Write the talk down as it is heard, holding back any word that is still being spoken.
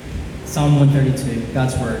Psalm 132,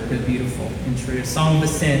 God's Word, good, beautiful, and true. Song of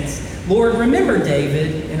Ascents. Lord, remember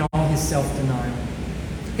David in all his self-denial.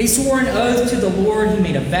 He swore an oath to the Lord. He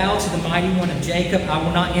made a vow to the mighty one of Jacob. I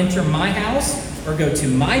will not enter my house or go to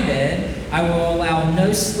my bed. I will allow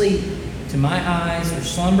no sleep to my eyes or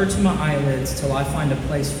slumber to my eyelids till I find a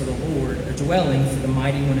place for the Lord, a dwelling for the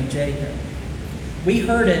mighty one of Jacob. We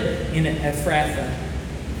heard it in Ephrathah.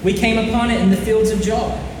 We came upon it in the fields of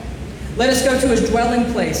Jah. Let us go to his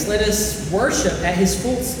dwelling place. Let us worship at his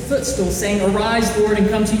footstool, saying, Arise, Lord, and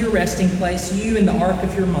come to your resting place, you in the ark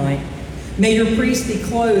of your might. May your priests be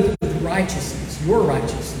clothed with righteousness, your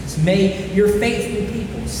righteousness. May your faithful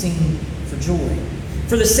people sing for joy.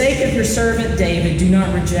 For the sake of your servant David, do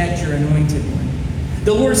not reject your anointed one.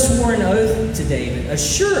 The Lord swore an oath to David, a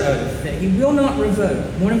sure oath that he will not revoke.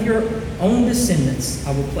 One of your own descendants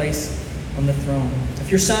I will place on the throne. If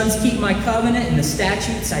your sons keep my covenant and the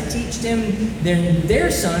statutes I teach them, then their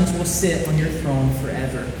sons will sit on your throne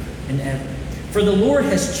forever and ever. For the Lord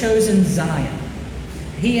has chosen Zion.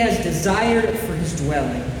 He has desired it for his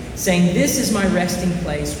dwelling, saying, This is my resting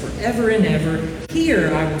place forever and ever.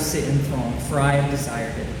 Here I will sit enthroned, for I have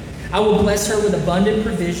desired it. I will bless her with abundant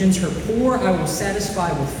provisions. Her poor I will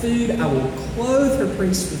satisfy with food. I will clothe her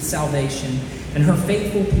priests with salvation, and her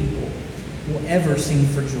faithful people will ever sing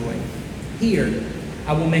for joy. Here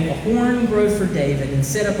I will make a horn grow for David and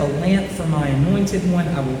set up a lamp for my anointed one.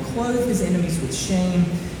 I will clothe his enemies with shame,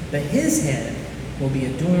 but his head will be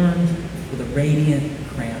adorned with a radiant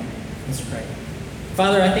crown. Let's pray.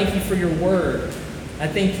 Father, I thank you for your word. I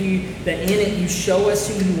thank you that in it you show us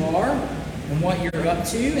who you are and what you're up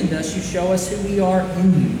to, and thus you show us who we are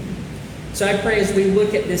in you. So I pray as we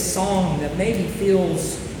look at this song that maybe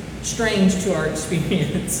feels strange to our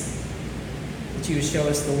experience, that you would show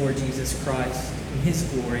us the Lord Jesus Christ in his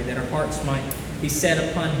glory, that our hearts might be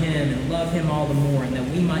set upon him and love him all the more, and that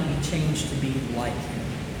we might be changed to be like him.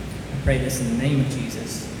 I pray this in the name of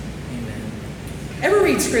Jesus. Amen. Ever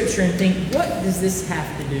read Scripture and think, what does this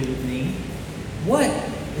have to do with me? What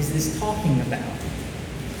is this talking about?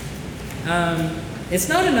 It's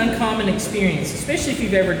not an uncommon experience, especially if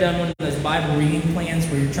you've ever done one of those Bible reading plans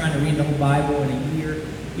where you're trying to read the whole Bible in a year.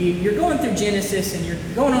 You're going through Genesis and you're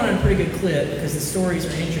going on a pretty good clip because the stories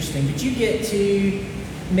are interesting, but you get to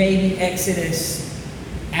maybe Exodus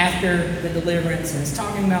after the deliverance and it's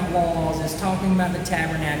talking about laws, it's talking about the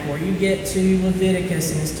tabernacle, or you get to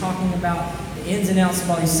Leviticus and it's talking about the ins and outs of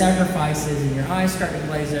all these sacrifices, and your eyes start to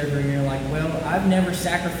glaze over and you're like, well, I've never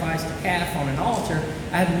sacrificed a calf on an altar.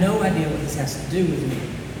 I have no idea what this has to do with me.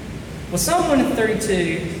 Well, Psalm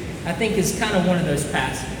 132, I think, is kind of one of those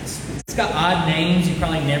passages. It's got odd names you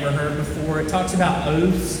probably never heard before. It talks about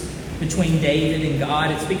oaths between David and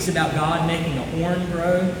God. It speaks about God making a horn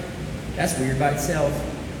grow. That's weird by itself.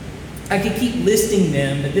 I could keep listing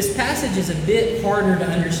them, but this passage is a bit harder to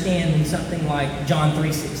understand than something like John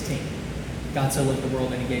 3:16. God so loved the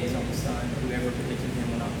world that he gave his only Son, that whoever believes in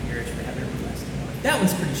him will not perish but have everlasting life. That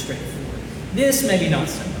one's pretty straightforward. This, maybe not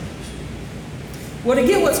so much. Well, to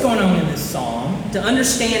get what's going on in this psalm, to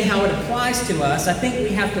understand how it applies to us, I think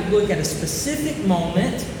we have to look at a specific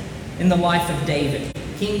moment in the life of David,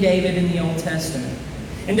 King David in the Old Testament.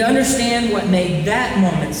 And to understand what made that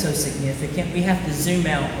moment so significant, we have to zoom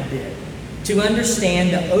out a bit to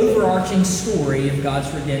understand the overarching story of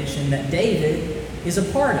God's redemption that David is a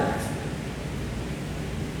part of.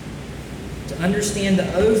 To understand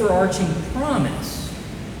the overarching promise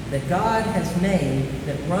that God has made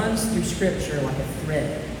that runs through Scripture like a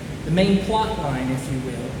thread. The main plot line, if you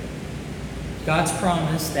will. God's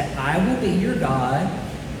promise that I will be your God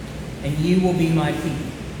and you will be my people.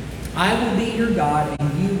 I will be your God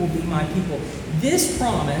and you will be my people. This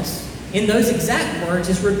promise, in those exact words,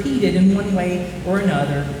 is repeated in one way or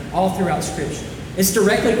another all throughout Scripture. It's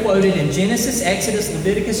directly quoted in Genesis, Exodus,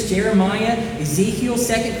 Leviticus, Jeremiah, Ezekiel, 2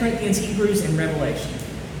 Corinthians, Hebrews, and Revelation.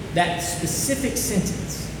 That specific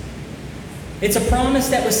sentence. It's a promise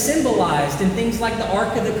that was symbolized in things like the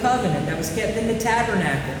Ark of the Covenant that was kept in the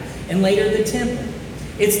tabernacle and later the temple.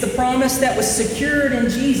 It's the promise that was secured in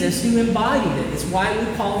Jesus who embodied it. It's why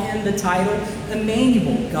we call him the title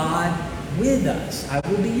Emmanuel, God with us. I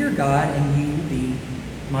will be your God and you will be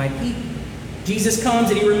my people. Jesus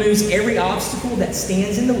comes and he removes every obstacle that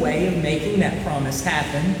stands in the way of making that promise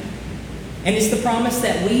happen. And it's the promise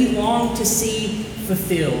that we long to see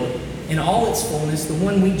fulfilled in all its fullness, the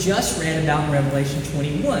one we just read about in Revelation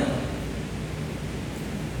 21.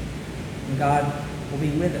 And God will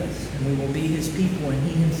be with us, and we will be his people, and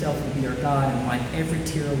he himself will be our God and wipe every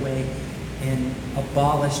tear away and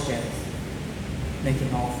abolish death,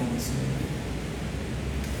 making all things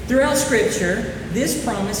new. Throughout Scripture, this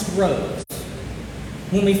promise grows.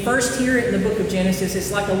 When we first hear it in the book of Genesis,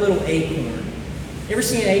 it's like a little acorn. You ever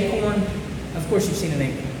seen an acorn? Of course you've seen an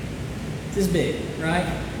acorn. It's this big,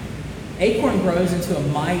 right? Acorn grows into a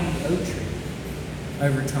mighty oak tree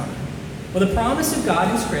over time. Well, the promise of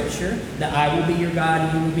God in Scripture, that I will be your God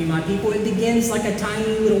and you will be my people, it begins like a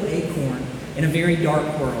tiny little acorn in a very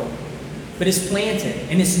dark world. But it's planted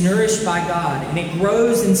and it's nourished by God, and it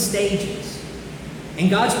grows in stages. And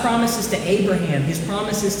God's promises to Abraham, His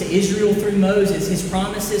promises to Israel through Moses, His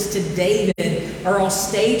promises to David are all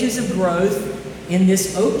stages of growth in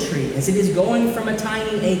this oak tree, as it is going from a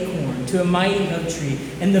tiny acorn to a mighty oak tree.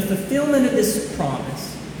 And the fulfillment of this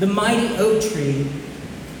promise, the mighty oak tree,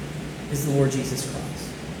 is the Lord Jesus Christ.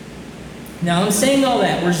 Now, I'm saying all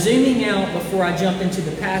that. We're zooming out before I jump into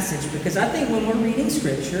the passage, because I think when we're reading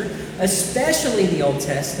Scripture, especially the Old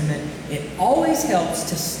Testament, it always helps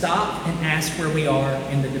to stop and ask where we are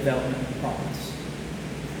in the development of the promise.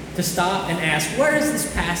 To stop and ask, where is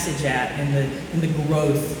this passage at in the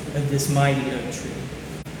growth of this mighty oak tree?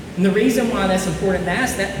 And the reason why that's important to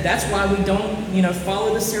ask, that's why we don't,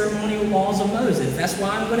 follow the ceremonial laws of Moses. That's why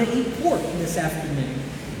I'm going to eat pork this afternoon.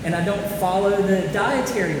 And I don't follow the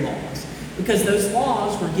dietary laws. Because those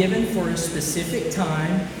laws were given for a specific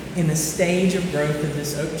time in the stage of growth of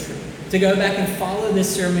this oak tree. To go back and follow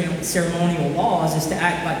this ceremonial laws is to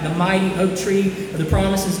act like the mighty oak tree of the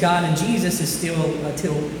promises of God in Jesus is still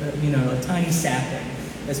a tiny sapling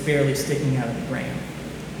that's barely sticking out of the ground.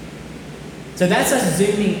 So that's us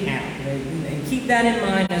zooming out. And keep that in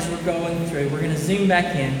mind as we're going through. We're going to zoom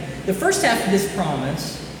back in. The first half of this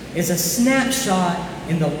promise is a snapshot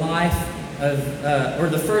in the life or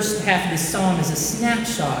the first half of this psalm is a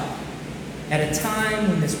snapshot at a time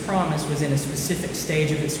when this promise was in a specific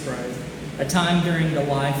stage of its growth, a time during the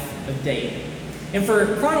life of David. And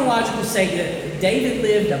for chronological sake, David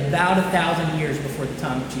lived about 1,000 years before the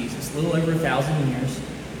time of Jesus, a little over 1,000 years,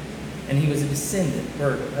 and he was a descendant,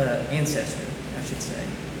 or ancestor, I should say,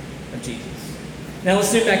 of Jesus. Now let's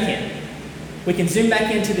zoom back in. We can zoom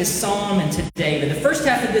back into this psalm and to David. The first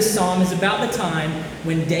half of this psalm is about the time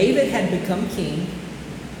when David had become king,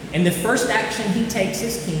 and the first action he takes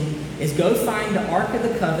as king is go find the Ark of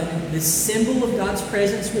the Covenant, this symbol of God's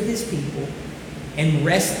presence with His people, and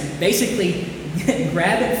basically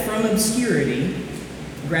grab it from obscurity,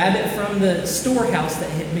 grab it from the storehouse that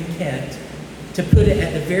had been kept, to put it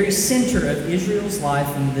at the very center of Israel's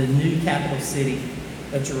life in the new capital city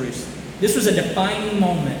of Jerusalem. This was a defining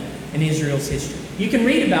moment in Israel's history. You can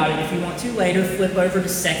read about it if you want to later. Flip over to 2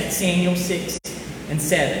 Samuel 6 and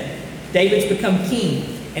 7. David's become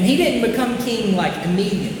king. And he didn't become king like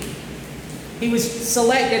immediately. He was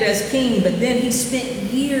selected as king, but then he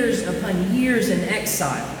spent years upon years in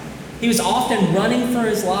exile. He was often running for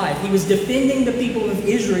his life. He was defending the people of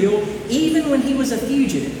Israel even when he was a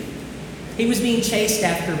fugitive. He was being chased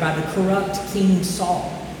after by the corrupt King Saul,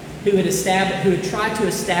 who had tried to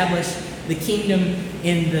establish the kingdom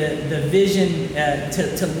in the vision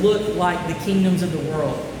to look like the kingdoms of the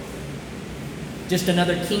world. Just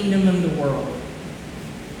another kingdom in the world.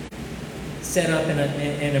 Set up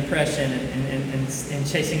in oppression and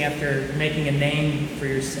chasing after making a name for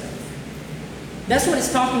yourself. That's what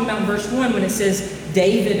it's talking about in verse 1 when it says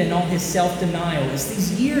David and all his self-denial. It's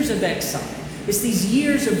these years of exile. It's these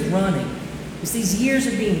years of running. It's these years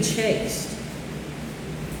of being chased.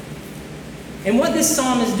 And what this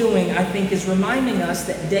psalm is doing, I think, is reminding us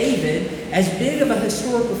that David, as big of a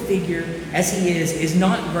historical figure as he is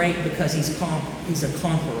not great because he's a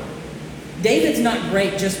conqueror. David's not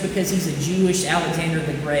great just because he's a Jewish Alexander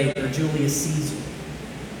the Great or Julius Caesar.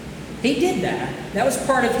 He did that. That was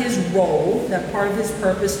part of his role, that part of his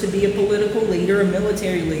purpose to be a political leader, a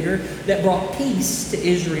military leader that brought peace to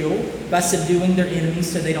Israel by subduing their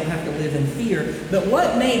enemies so they don't have to live in fear. But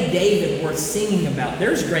what made David worth singing about?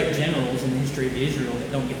 There's great generals in the history of Israel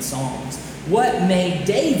that don't get songs. What made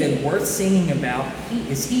David worth singing about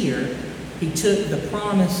is here. He took the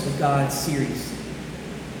promise of God seriously.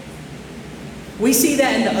 We see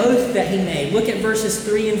that in the oath that he made. Look at verses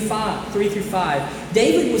 3 through 5.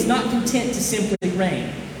 David was not content to simply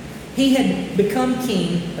reign. He had become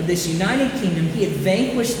king of this united kingdom. He had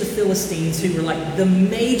vanquished the Philistines, who were like the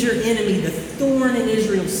major enemy, the thorn in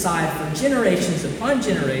Israel's side for generations upon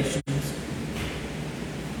generations.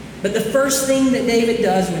 But the first thing that David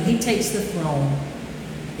does when he takes the throne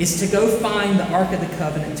is to go find the Ark of the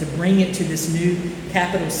Covenant, to bring it to this new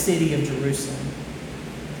capital city of Jerusalem.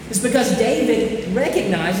 It's because David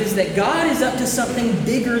recognizes that God is up to something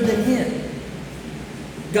bigger than him.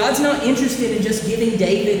 God's not interested in just giving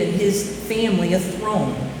David and his family a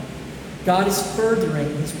throne. God is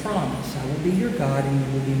furthering His promise. I will be your God and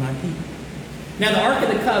you will be my people. Now, the Ark of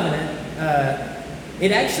the Covenant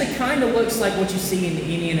It actually kind of looks like what you see in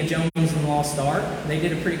Indiana Jones and Lost Ark. They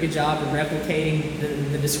did a pretty good job of replicating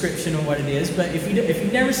the description of what it is. But if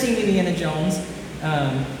you've never seen Indiana Jones,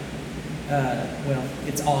 well,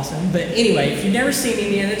 it's awesome. But anyway, if you've never seen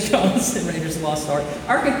Indiana Jones and Raiders of the Lost Ark,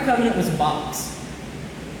 Ark of the Covenant was a box.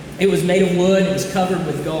 It was made of wood. It was covered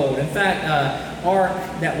with gold. In fact, Ark,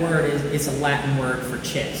 that word, it's a Latin word for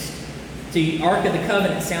chest. See, Ark of the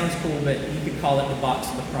Covenant sounds cool, but you could call it the box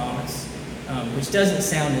of the promise. Which doesn't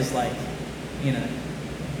sound as like,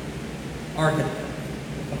 Ark of the Covenant.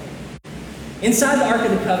 Inside the Ark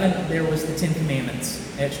of the Covenant, there was the Ten Commandments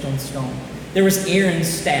etched on stone. There was Aaron's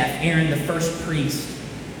staff, Aaron the first priest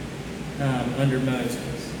under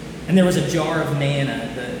Moses. And there was a jar of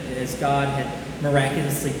manna as God had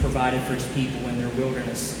miraculously provided for his people in their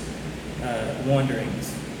wilderness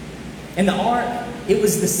wanderings. And the ark, it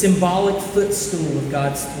was the symbolic footstool of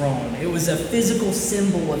God's throne. It was a physical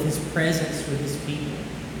symbol of his presence with his people.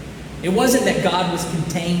 It wasn't that God was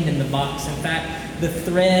contained in the box. In fact, the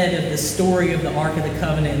thread of the story of the Ark of the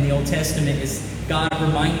Covenant in the Old Testament is God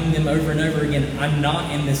reminding them over and over again, I'm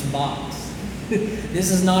not in this box.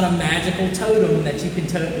 This is not a magical totem that you can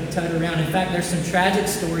tote around. In fact, there's some tragic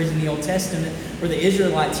stories in the Old Testament where the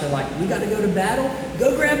Israelites are like, we got to go to battle,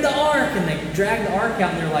 go grab the ark. And they drag the ark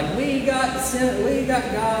out and they're like, we got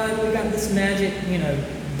God, we got this magic,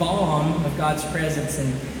 balm of God's presence,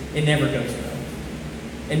 and it never goes well.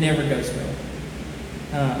 It never goes well.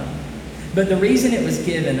 But the reason it was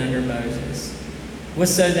given under Moses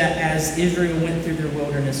was so that as Israel went through their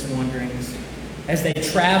wilderness wanderings, as they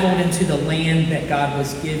traveled into the land that God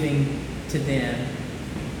was giving to them,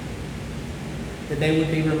 that they would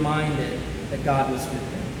be reminded that God was with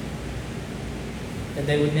them. That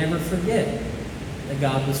they would never forget that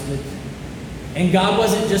God was with them. And God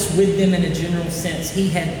wasn't just with them in a general sense. He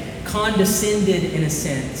had condescended in a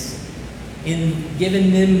sense in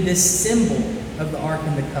giving them this symbol of the Ark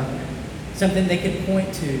and the Covenant. Something they could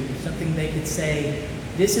point to, something they could say,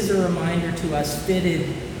 this is a reminder to us, fitted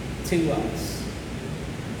to us,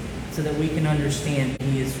 so that we can understand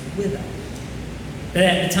He is with us. But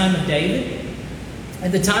at the time of David,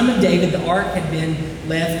 the ark had been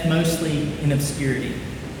left mostly in obscurity.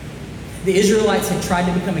 The Israelites had tried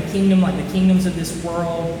to become a kingdom like the kingdoms of this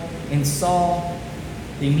world in Saul,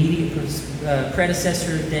 the immediate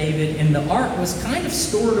predecessor of David, and the ark was kind of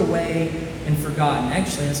stored away and forgotten.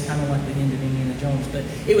 Actually, that's kind of like the end of Indiana Jones, but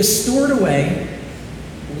it was stored away,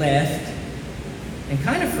 left, and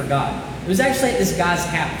kind of forgotten. It was actually at this guy's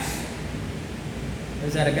house. It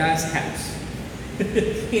was at a guy's house. He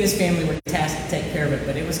and his family were tasked to take care of it,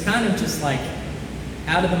 but it was kind of just like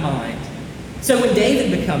out of the mind. So when David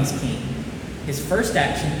becomes king, his first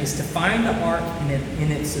action is to find the ark in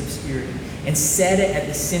its obscurity and set it at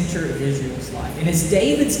the center of Israel's life. And it's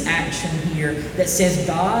David's action here that says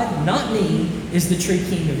God, not me, is the true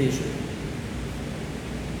king of Israel.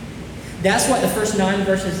 That's what the first 9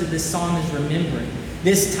 verses of this song is remembering.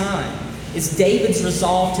 This time, it's David's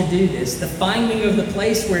resolve to do this. The finding of the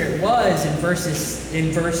place where it was in verse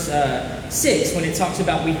 6, when it talks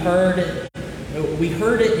about we heard it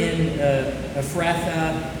in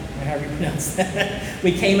Ephrathah, however you pronounce that.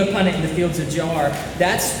 We came upon it in the fields of Jar.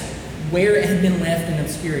 That's where it had been left in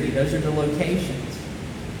obscurity. Those are the locations.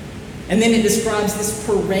 And then it describes this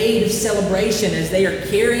parade of celebration as they are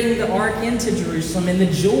carrying the ark into Jerusalem, and the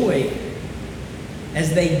joy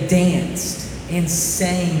as they danced and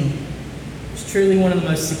sang. It was truly one of the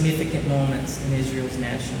most significant moments in Israel's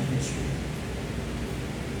national history.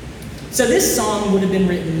 So this song would have been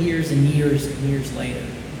written years and years and years later,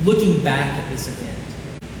 looking back at this event.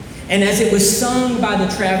 And as it was sung by the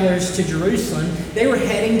travelers to Jerusalem, they were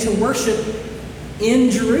heading to worship in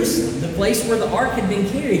Jerusalem, the place where the ark had been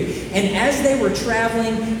carried. And as they were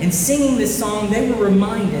traveling and singing this song, they were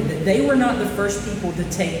reminded that they were not the first people to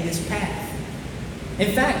take this path.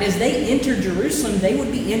 In fact, as they entered Jerusalem, they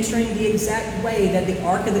would be entering the exact way that the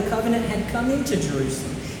Ark of the Covenant had come into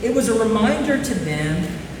Jerusalem. It was a reminder to them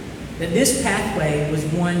that this pathway was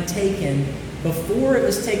one taken before it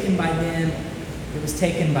was taken by them. It was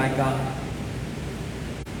taken by God.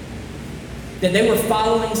 That they were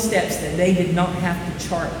following steps that they did not have to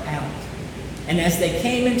chart out. And as they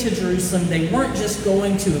came into Jerusalem, they weren't just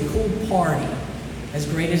going to a cool party, as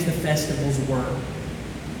great as the festivals were.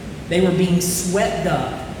 They were being swept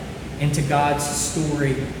up into God's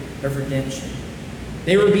story of redemption.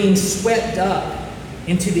 They were being swept up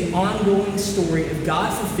into the ongoing story of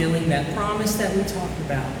God fulfilling that promise that we talked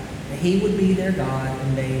about, that He would be their God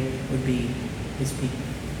and they would be His people.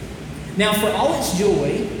 Now, for all its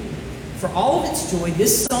joy,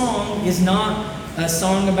 this song is not a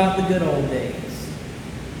song about the good old days.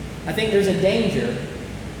 I think there's a danger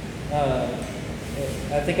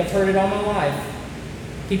I think I've heard it all my life.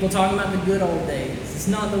 People talking about the good old days. It's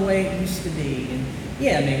not the way it used to be. And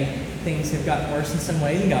yeah, maybe things have gotten worse in some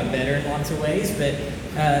ways and got better in lots of ways, but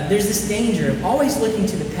there's this danger of always looking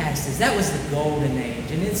to the past as that was the golden age,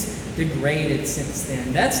 and it's degraded since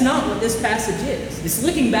then. That's not what this passage is. It's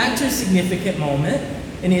looking back to a significant moment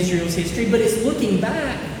in Israel's history, but it's looking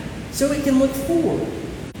back so it can look forward.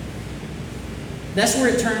 That's where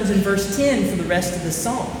it turns in verse 10 for the rest of the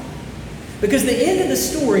psalm. Because the end of the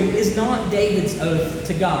story is not David's oath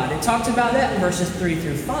to God. It talks about that in verses 3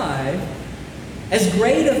 through 5. As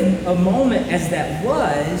great a moment as that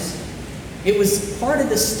was, it was part of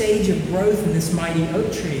the stage of growth in this mighty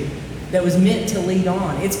oak tree that was meant to lead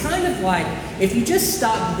on. It's kind of like if you just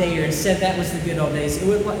stopped there and said that was the good old days,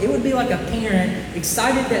 it would be like a parent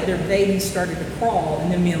excited that their baby started to crawl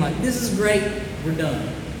and then being like, this is great, we're done.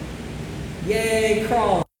 Yay,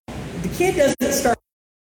 crawl. The kid doesn't start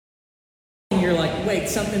and you're like, wait,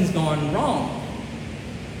 something's gone wrong.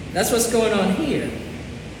 That's what's going on here.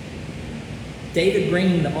 David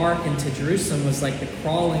bringing the ark into Jerusalem was like the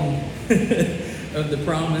crawling of the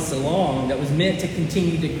promise along that was meant to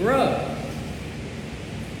continue to grow.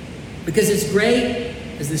 Because as great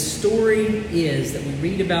as this story is that we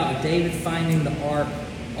read about David finding the ark,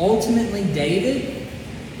 ultimately David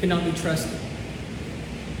could not be trusted.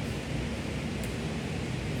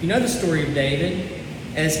 You know the story of David.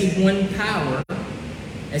 As he won power,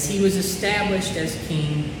 as he was established as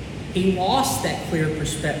king, he lost that clear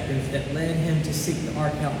perspective that led him to seek the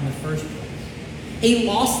ark out in the first place. He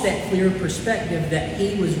lost that clear perspective that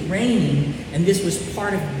he was reigning and this was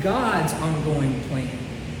part of God's ongoing plan.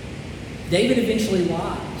 David eventually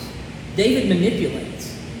lies. David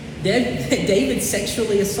manipulates. David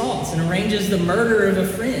sexually assaults and arranges the murder of a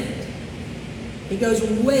friend. He goes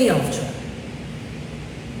way off track.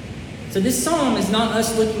 So this psalm is not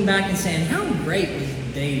us looking back and saying, how great was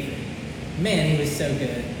David? Man, he was so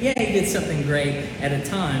good. Yeah, he did something great at a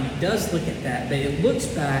time. It does look at that, but it looks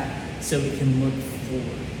back so it can look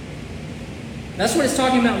forward. That's what it's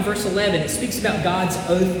talking about in verse 11. It speaks about God's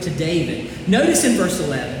oath to David. Notice in verse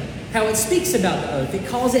 11 how it speaks about the oath. It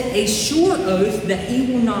calls it a sure oath that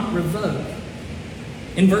he will not revoke.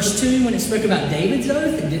 In verse 2, when it spoke about David's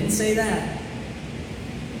oath, it didn't say that.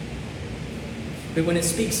 But when it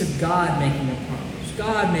speaks of God making a promise,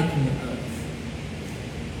 God making an oath,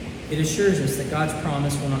 it assures us that God's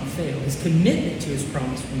promise will not fail. His commitment to his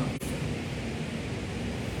promise will not fail.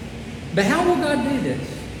 But how will God do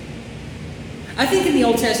this? I think in the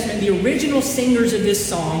Old Testament, the original singers of this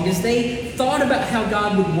song, as they thought about how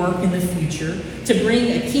God would work in the future to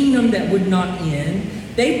bring a kingdom that would not end,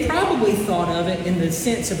 they probably thought of it in the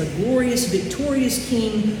sense of a glorious, victorious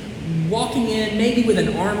king walking in, maybe with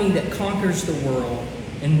an army that conquers the world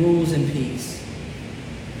and rules in peace.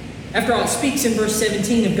 After all, it speaks in verse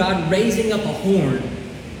 17 of God raising up a horn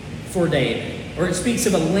for David. Or it speaks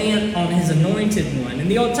of a lamp on his anointed one. In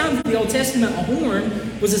the Old Testament, a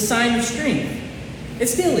horn was a sign of strength. It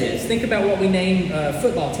still is. Think about what we name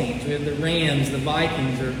football teams. We have the Rams, the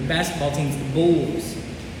Vikings, or basketball teams, the Bulls.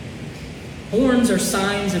 Horns are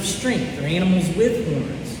signs of strength. They're animals with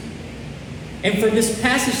horns. And for this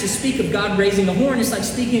passage to speak of God raising a horn, it's like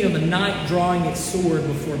speaking of a knight drawing its sword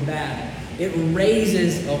before battle. It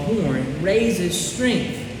raises a horn. It raises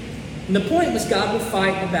strength. And the point was God will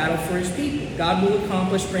fight the battle for his people. God will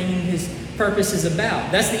accomplish bringing his purposes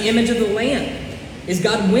about. That's the image of the lamp. Is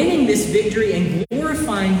God winning this victory and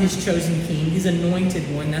glorifying his chosen king, his anointed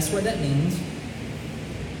one. That's what that means.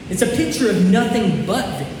 It's a picture of nothing but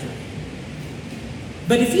victory.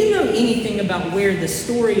 But if you know anything about where the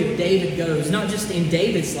story of David goes, not just in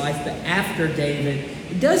David's life, but after David,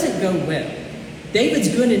 it doesn't go well.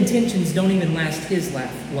 David's good intentions don't even last his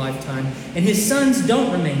lifetime, and his sons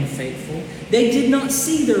don't remain faithful. They did not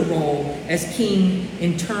see their role as king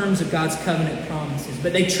in terms of God's covenant promises,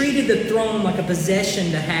 but they treated the throne like a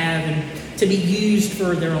possession to have and to be used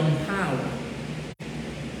for their own power.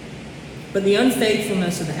 But the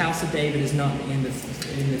unfaithfulness of the house of David is not the end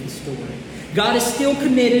of the story. God is still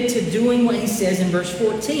committed to doing what he says in verse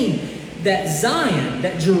 14, that Zion,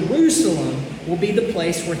 that Jerusalem, will be the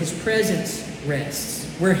place where his presence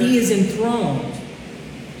rests, where he is enthroned.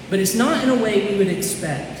 But it's not in a way we would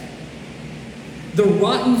expect. The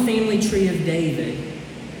rotten family tree of David,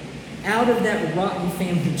 out of that rotten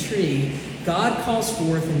family tree, God calls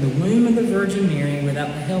forth in the womb of the Virgin Mary, without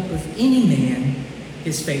the help of any man,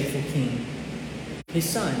 his faithful king, his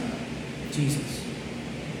son, Jesus.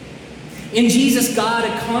 In Jesus, God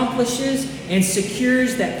accomplishes and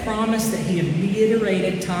secures that promise that he had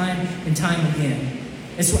reiterated time and time again.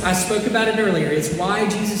 I spoke about it earlier. It's why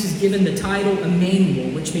Jesus is given the title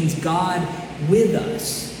Emmanuel, which means God with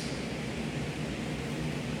us.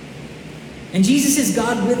 And Jesus is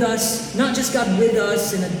God with us, not just God with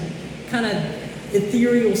us in a kind of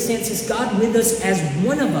ethereal sense. It's God with us as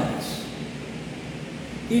one of us.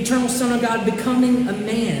 The eternal Son of God becoming a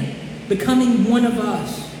man, becoming one of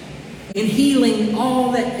us, and healing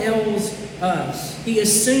all that ails us. He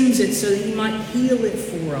assumes it so that he might heal it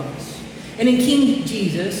for us. And in King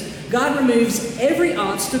Jesus, God removes every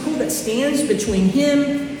obstacle that stands between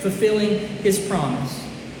him fulfilling his promise.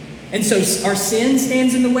 And so our sin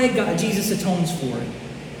stands in the way, Jesus atones for it.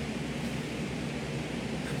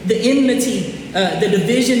 The enmity, the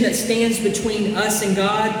division that stands between us and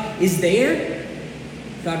God is there.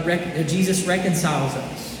 Jesus reconciles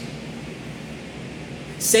us.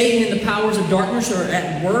 Satan and the powers of darkness are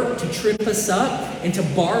at work to trip us up and to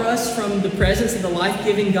bar us from the presence of the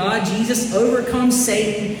life-giving God. Jesus overcomes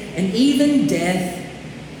Satan and even death.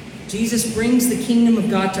 Jesus brings the kingdom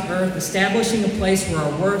of God to earth, establishing a place where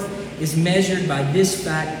our worth is measured by this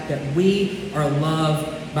fact that we are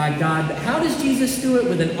loved by God. But how does Jesus do it?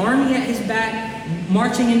 With an army at his back,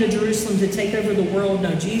 marching into Jerusalem to take over the world?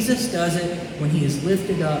 No, Jesus does it when he is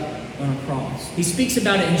lifted up on a cross. He speaks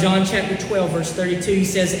about it in John chapter 12, verse 32. He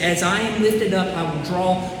says, "As I am lifted up, I will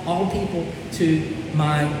draw all people to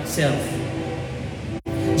myself."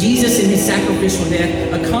 Jesus, in his sacrificial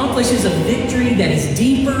death, accomplishes a victory that is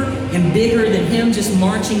deeper and bigger than him just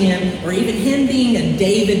marching in, or even him being a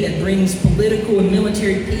David that brings political and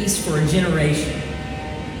military peace for a generation.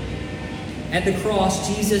 At the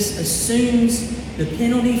cross, Jesus assumes the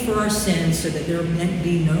penalty for our sins so that there may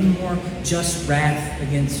be no more just wrath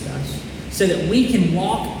against us, so that we can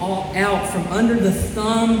walk out from under the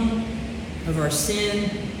thumb of our sin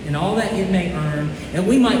and all that it may earn, and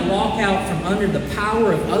we might walk out from under the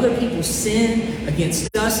power of other people's sin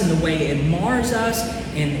against us and the way it mars us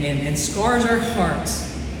and scars our hearts,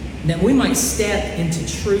 and that we might step into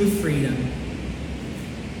true freedom.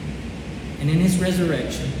 And in his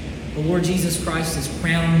resurrection, the Lord Jesus Christ is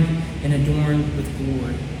crowned and adorned with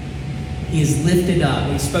glory. He is lifted up.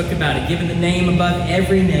 We spoke about it, given the name above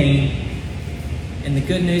every name. And the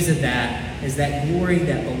good news of that is that glory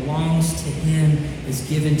that belongs to him is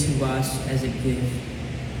given to us as a gift.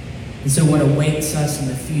 And so what awaits us in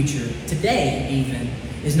the future, today even,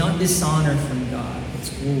 is not dishonor from God. It's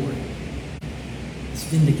glory. It's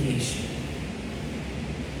vindication.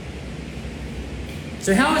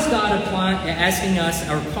 So how is God asking us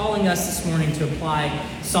or calling us this morning to apply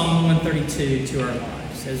Psalm 132 to our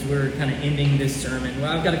lives as we're kind of ending this sermon?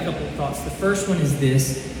 Well, I've got a couple of thoughts. The first one is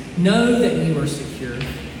this: know that you are secure.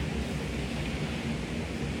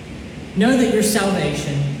 Know that your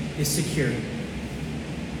salvation is secure.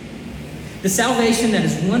 The salvation that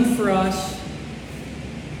is won for us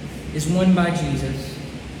is won by Jesus.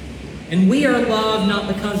 And we are loved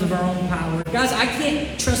not because of our own power. Guys, I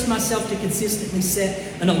can't trust myself to consistently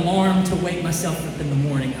set an alarm to wake myself up in the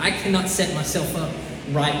morning. I cannot set myself up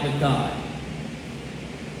right with God.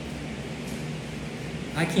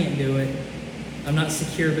 I can't do it. I'm not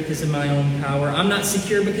secure because of my own power. I'm not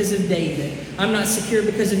secure because of David. I'm not secure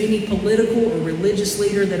because of any political or religious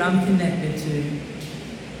leader that I'm connected to.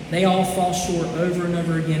 They all fall short over and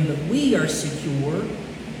over again, but we are secure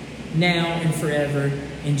now and forever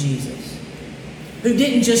in Jesus, who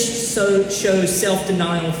didn't just show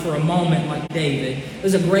self-denial for a moment like David. It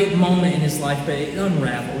was a great moment in his life, but it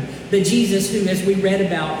unraveled. But Jesus, who, as we read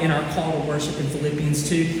about in our call to worship in Philippians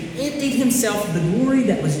 2, emptied himself of the glory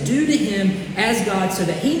that was due to him as God so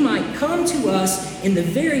that he might come to us in the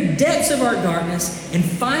very depths of our darkness and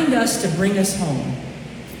find us to bring us home.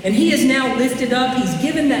 And he is now lifted up. He's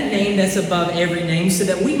given that name that's above every name so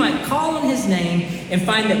that we might call on his name and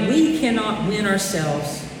find that we cannot win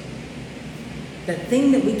ourselves. That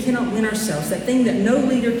thing that we cannot win ourselves, that thing that no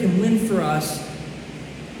leader can win for us,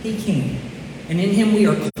 he can. And in him we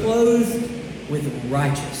are clothed with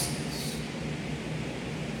righteousness.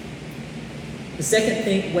 The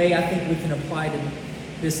second way I think we can apply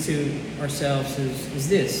this to ourselves is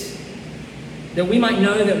this: that we might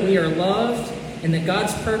know that we are loved and that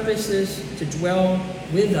God's purposes to dwell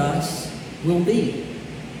with us will be.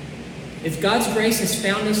 If God's grace has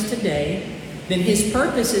found us today, then his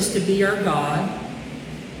purpose is to be our God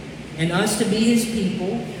and us to be his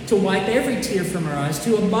people, to wipe every tear from our eyes,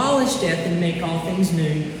 to abolish death and make all things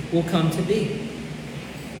new will come to be.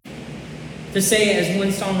 To say it as one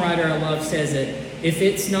songwriter I love says it, if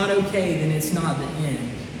it's not okay, then it's not the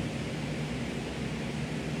end.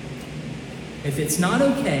 If it's not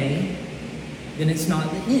okay, then it's not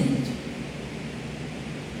the end.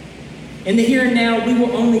 In the here and now, we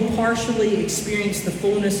will only partially experience the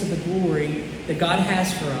fullness of the glory that God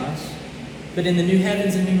has for us. But in the new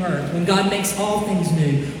heavens and new earth, when God makes all things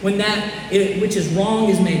new, when that which is wrong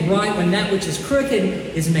is made right, when that which is crooked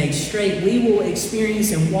is made straight, we will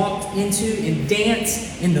experience and walk into and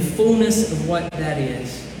dance in the fullness of what that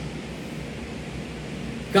is.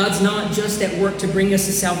 God's not just at work to bring us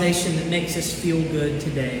a salvation that makes us feel good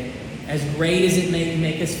today, as great as it may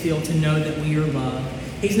make us feel to know that we are loved.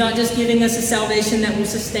 He's not just giving us a salvation that will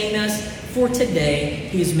sustain us for today.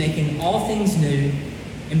 He is making all things new.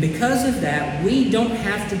 And because of that, we don't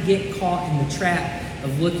have to get caught in the trap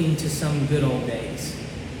of looking to some good old days.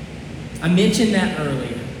 I mentioned that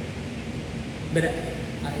earlier. But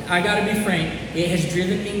I got to be frank, it has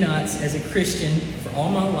driven me nuts as a Christian for all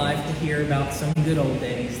my life to hear about some good old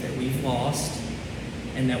days that we've lost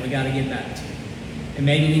and that we got to get back to. And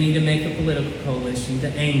maybe we need to make a political coalition to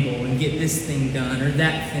angle and get this thing done or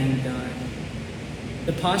that thing done.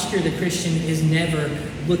 The posture of the Christian is never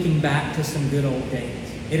looking back to some good old days.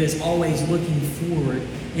 It is always looking forward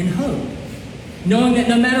in hope, knowing that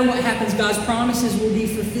no matter what happens, God's promises will be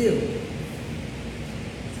fulfilled.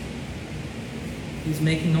 He's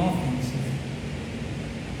making all things new.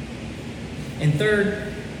 And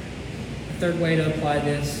third way to apply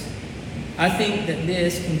this, I think that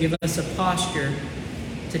this can give us a posture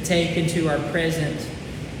to take into our present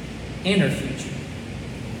and our future.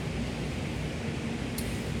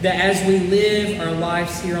 That as we live our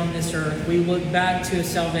lives here on this earth, we look back to a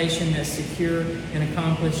salvation that's secure and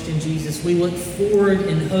accomplished in Jesus. We look forward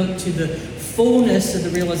in hope to the fullness of the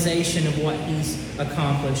realization of what He's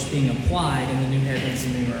accomplished being applied in the new heavens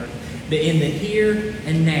and new earth. But in the here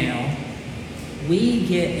and now, we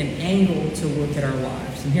get an angle to look at our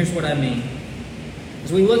lives. And here's what I mean.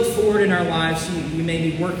 As we look forward in our lives, you may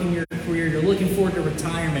be working your career, you're looking forward to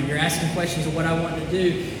retirement, you're asking questions of what I want to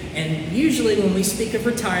do. And usually when we speak of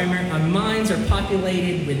retirement, our minds are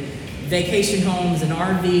populated with vacation homes and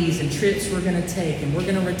RVs and trips we're going to take, and we're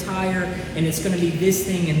going to retire, and it's going to be this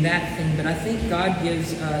thing and that thing. But I think God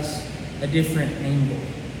gives us a different angle.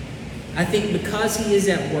 I think because He is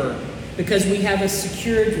at work, because we have a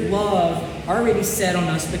secured love already set on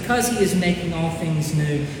us, because He is making all things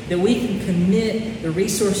new, that we can commit the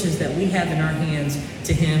resources that we have in our hands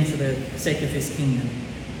to Him for the sake of His kingdom.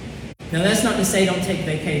 Now, that's not to say don't take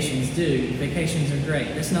vacations. Do. Vacations are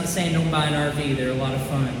great. That's not saying don't buy an RV. They're a lot of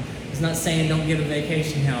fun. It's not saying don't get a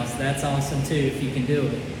vacation house. That's awesome too if you can do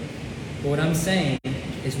it. But what I'm saying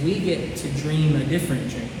is we get to dream a different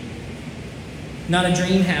dream. Not a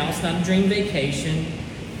dream house, not a dream vacation.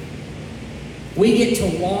 We get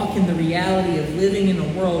to walk in the reality of living in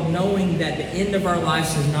a world knowing that the end of our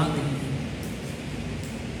lives is not the end.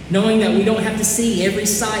 Knowing that we don't have to see every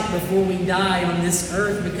sight before we die on this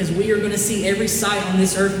earth, because we are going to see every sight on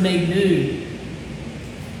this earth made new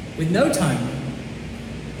with no time.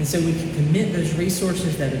 And so we can commit those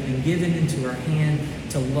resources that have been given into our hand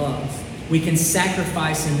to love. We can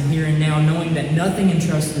sacrifice in the here and now, knowing that nothing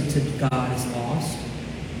entrusted to God is lost.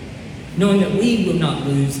 Knowing that we will not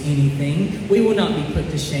lose anything. We will not be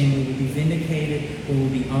put to shame. We will be vindicated. We will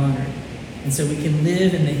be honored. And so we can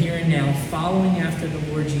live in the here and now, following after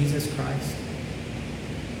the Lord Jesus Christ,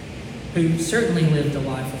 who certainly lived a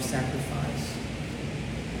life of sacrifice,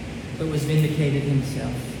 but was vindicated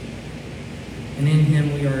Himself. And in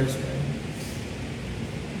Him we are as well.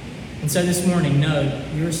 And so this morning, know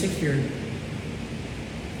you are secured.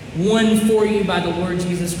 Won for you by the Lord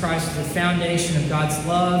Jesus Christ as a foundation of God's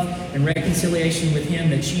love and reconciliation with Him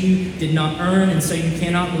that you did not earn, and so you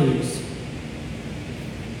cannot lose.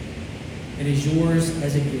 It is yours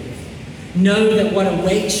as a gift. Know that what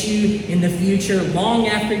awaits you in the future, long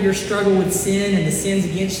after your struggle with sin and the sins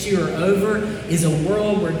against you are over, is a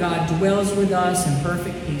world where God dwells with us in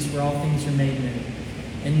perfect peace, where all things are made new.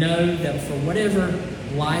 And know that for whatever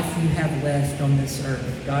life you have left on this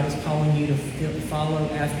earth, God is calling you to follow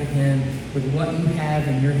after Him with what you have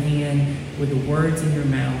in your hand, with the words in your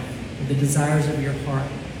mouth, with the desires of your heart.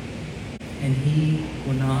 And He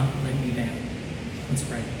will not let you down. Let's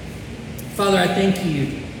pray. Father, I thank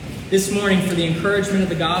you this morning for the encouragement of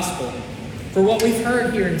the gospel, for what we've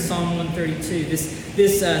heard here in Psalm 132,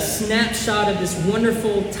 this snapshot of this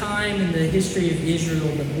wonderful time in the history of Israel,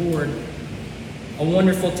 the Lord, a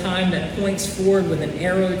wonderful time that points forward with an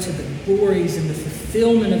arrow to the glories and the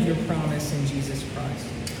fulfillment of your promise in Jesus Christ.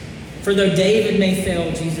 For though David may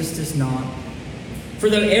fail, Jesus does not. For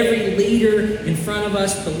though every leader in front of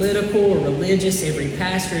us, political or religious, every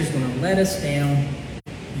pastor is going to let us down,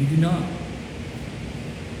 you do not.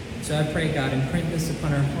 So So I pray, God, imprint this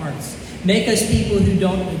upon our hearts. Make us people who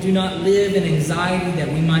do not live in anxiety that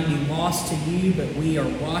we might be lost to you, but we are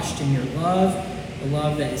washed in your love, the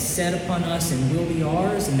love that is set upon us and will be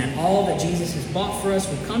ours, and that all that Jesus has bought for us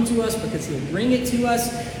will come to us because he'll bring it to us.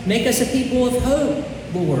 Make us a people of hope,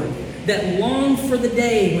 Lord, that long for the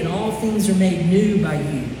day when all things are made new by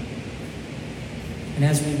you. And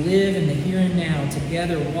as we live in the here and now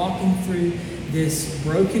together, walking through this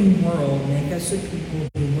broken world, make us a people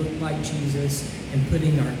who look like Jesus and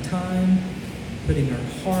putting our time, putting our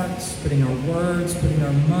hearts, putting our words, putting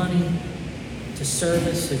our money to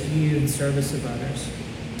service of you and service of others.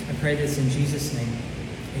 I pray this in Jesus' name.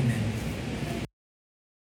 Amen.